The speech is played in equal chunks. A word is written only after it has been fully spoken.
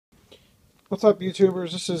What's up,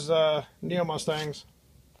 YouTubers? This is Neomustangs.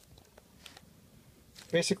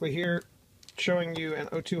 Basically here showing you an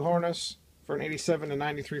O2 harness for an 87 and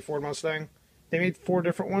 93 Ford Mustang. They made 4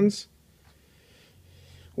 different ones.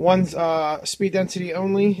 One's speed density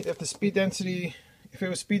only. If it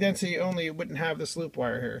was speed density only, it wouldn't have this loop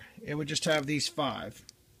wire here. It would just have these 5,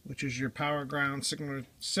 which is your power, ground,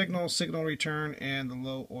 signal return, and the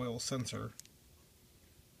low oil sensor.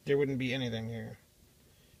 There wouldn't be anything here.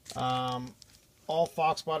 All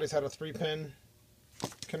Fox bodies had a 3-pin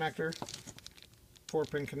connector,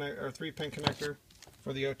 4-pin connector, or 3-pin connector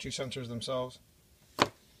for the O2 sensors themselves.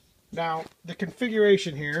 Now, the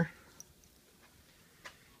configuration here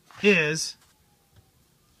is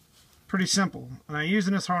pretty simple, and I'm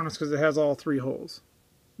using this harness because it has all 3 holes.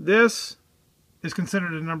 This is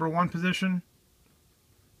considered a number 1 position,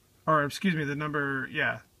 or excuse me, the number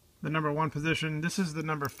 1 position. This is the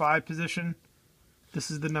number 5 position. This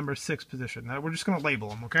is the number 6 position. Now, we're just going to label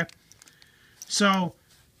them, okay? So,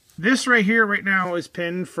 this right here, right now, is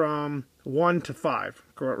pinned from 1 to 5,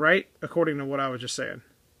 right? According to what I was just saying.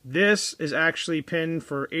 This is actually pinned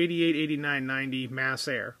for 88, 89, 90 mass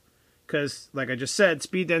air. Because, like I just said,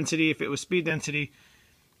 speed density, if it was speed density,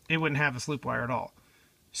 it wouldn't have this loop wire at all.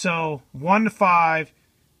 So, 1 to 5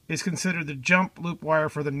 is considered the jump loop wire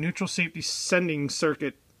for the neutral safety sending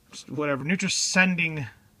circuit, whatever, neutral sending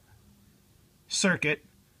circuit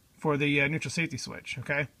for the neutral safety switch,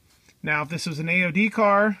 okay? Now, if this was an AOD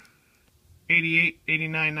car, 88,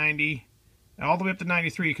 89, 90, all the way up to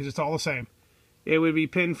 93, because it's all the same, it would be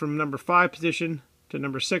pinned from number 5 position to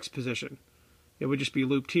number 6 position. It would just be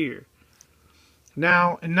looped here.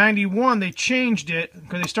 Now, in 91, they changed it,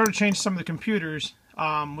 because they started changing some of the computers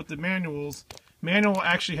with the manuals. Manual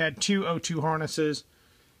actually had 2 O2 harnesses,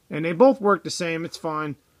 and they both worked the same, it's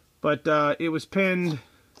fine, but it was pinned.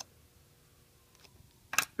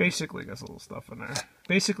 Basically, got a little stuff in there.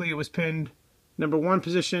 Basically, it was pinned number 1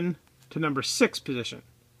 position to number 6 position.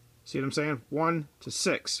 See what I'm saying? 1 to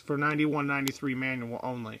 6 for 91, 93 manual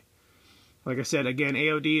only. Like I said, again,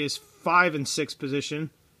 AOD is 5 and 6 position,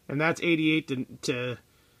 and that's 88 to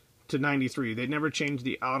 93. They never changed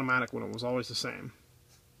the automatic one. It was always the same.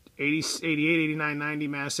 88, 89, 90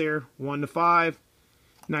 mass air, 1 to 5.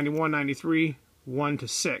 91, 93, 1 to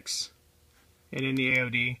 6. And in the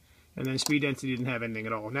AOD. And then speed density didn't have anything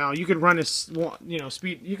at all. Now you could run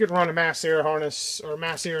you could run a mass air harness or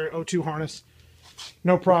mass air O2 harness,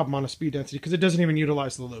 no problem on a speed density because it doesn't even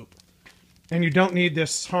utilize the loop. And you don't need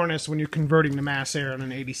this harness when you're converting to mass air on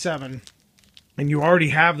an 87, and you already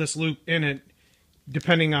have this loop in it,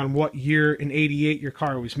 depending on what year in 88 your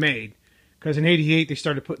car was made. Because in 88 they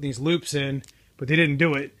started putting these loops in, but they didn't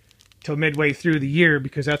do it till midway through the year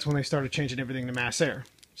because that's when they started changing everything to mass air.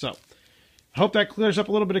 So. I hope that clears up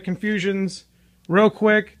a little bit of confusions. Real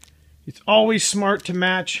quick, it's always smart to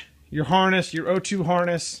match your harness, your O2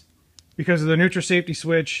 harness, because of the neutral safety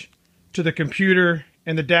switch, to the computer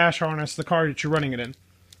and the dash harness, the car that you're running it in.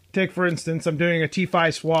 Take, for instance, I'm doing a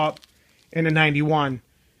T5 swap in a 91,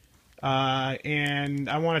 and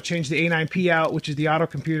I want to change the A9P out, which is the auto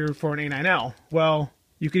computer, for an A9L. Well,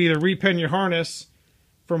 you could either repin your harness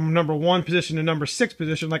from number 1 position to number 6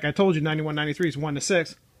 position, like I told you, 91, 93 is 1 to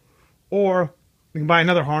 6, or you can buy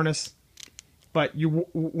another harness, but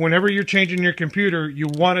whenever you're changing your computer, you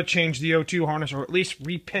want to change the O2 harness, or at least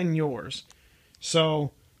repin yours.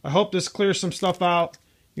 So I hope this clears some stuff out.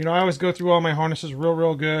 You know, I always go through all my harnesses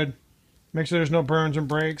real good. Make sure there's no burns and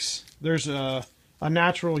breaks. There's a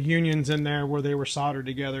natural unions in there where they were soldered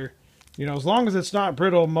together. You know, as long as it's not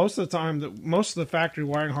brittle, most of the time, most of the factory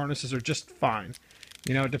wiring harnesses are just fine.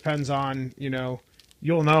 You know, it depends on, you know,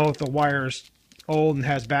 you'll know if the wire's old and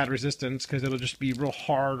has bad resistance because it'll just be real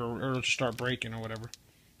hard, or it'll just start breaking or whatever.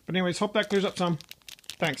 But anyways, hope that clears up some.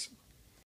 Thanks.